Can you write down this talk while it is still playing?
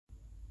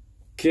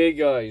Okay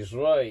guys,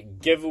 right,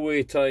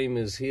 giveaway time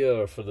is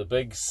here for the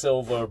big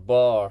silver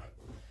bar.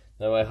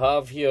 Now I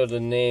have here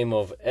the name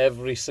of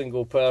every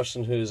single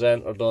person who's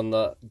entered on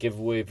that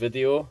giveaway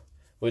video,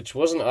 which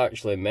wasn't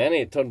actually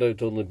many. It turned out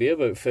to only be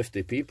about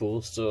 50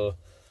 people, so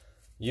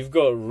you've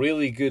got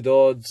really good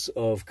odds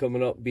of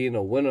coming up being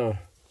a winner.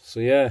 So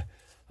yeah,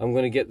 I'm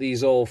going to get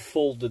these all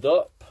folded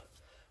up.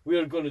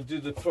 We're going to do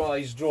the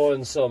prize draw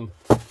in some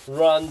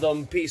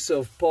random piece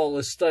of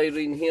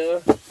polystyrene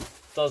here.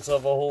 Does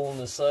have a hole in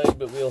the side,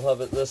 but we'll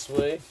have it this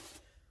way.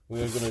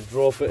 We're going to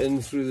drop it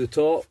in through the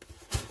top,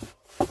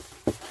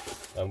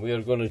 and we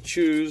are going to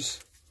choose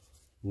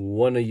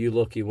one of you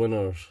lucky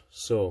winners.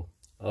 So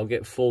I'll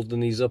get folding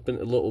these up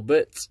into little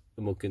bits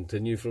and we'll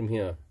continue from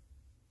here.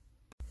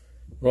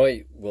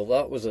 Right, well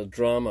that was a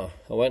drama.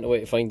 I went away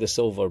to find the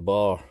silver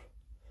bar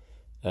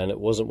and it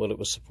wasn't what it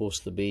was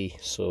supposed to be,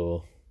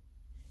 so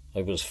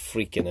I was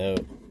freaking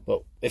out,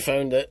 but I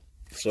found it.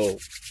 So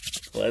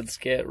let's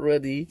get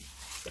ready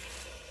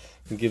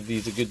and give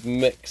these a good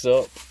mix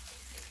up,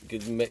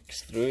 good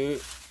mix through,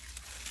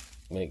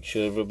 make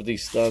sure everybody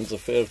stands a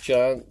fair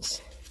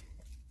chance.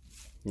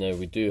 Now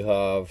we do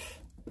have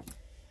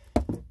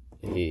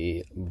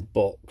a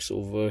box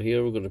over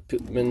here we're going to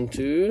put them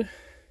into.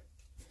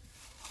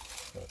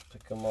 Let's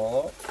pick them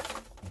all up,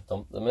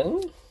 dump them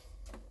in,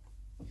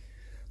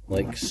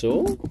 like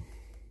so.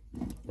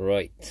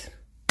 Right,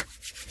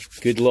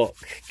 good luck,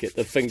 get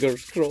the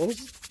fingers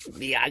crossed.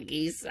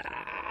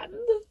 Miyagi-san!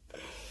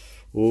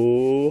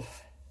 Oh,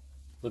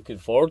 looking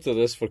forward to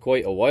this for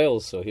quite a while,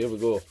 so here we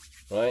go.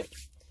 Right,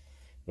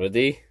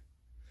 ready?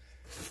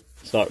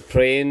 Start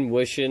praying,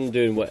 wishing,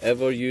 doing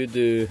whatever you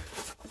do.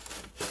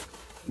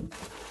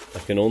 I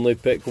can only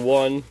pick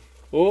one.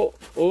 Oh,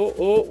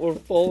 we're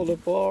falling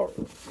apart.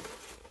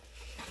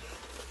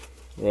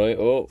 Right,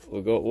 oh,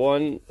 we got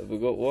one, we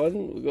got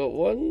one, we got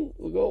one,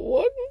 we got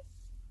one.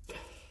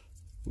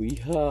 We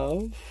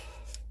have...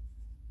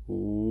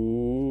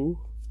 Ooh.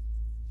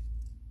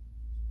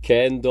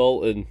 Ken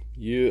Dalton,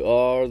 you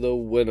are the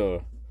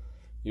winner.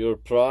 Your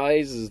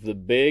prize is the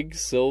big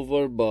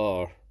silver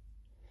bar.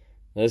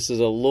 This is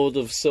a load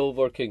of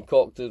silver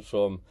concocted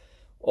from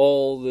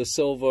all the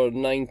silver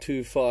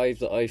 925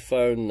 that I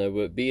found. Now,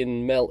 with it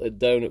being melted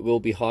down, it will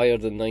be higher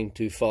than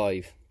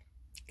 925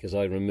 because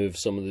I removed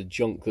some of the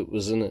junk that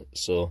was in it.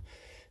 So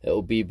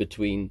it'll be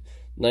between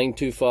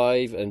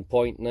 925 and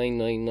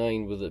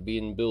 0.999 with it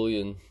being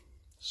bullion.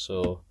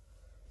 So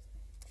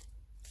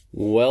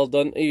well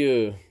done to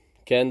you,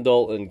 Ken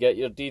Dalton. Get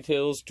your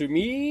details to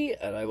me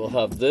and I will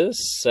have this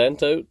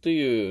sent out to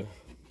you.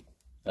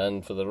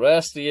 And for the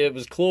rest of you, it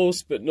was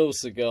close but no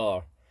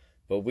cigar.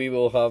 But we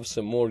will have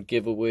some more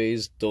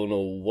giveaways. Don't know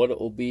what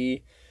it'll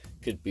be.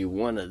 Could be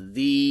one of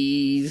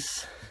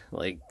these,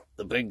 like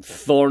the big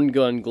thorn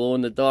gun, glow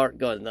in the dark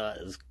gun. That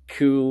is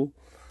cool.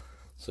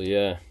 So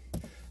yeah,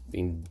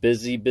 been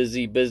busy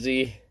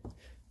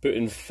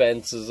putting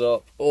fences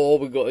up. Oh,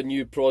 we got a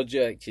new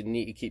project you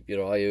need to keep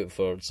your eye out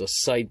for. It's a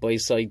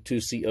side-by-side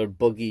two-seater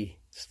buggy.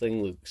 This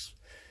thing looks,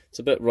 it's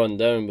a bit run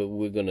down, but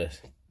we're gonna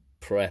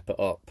prep it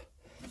up.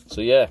 So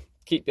yeah,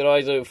 keep your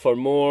eyes out for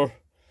more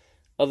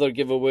other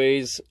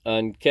giveaways.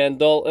 And Ken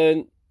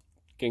Dalton,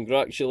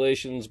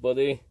 congratulations,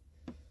 buddy.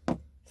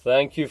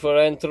 Thank you for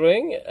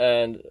entering,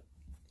 and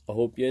I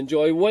hope you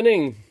enjoy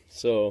winning.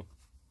 So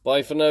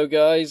bye for now,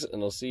 guys,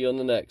 and I'll see you on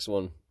the next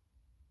one.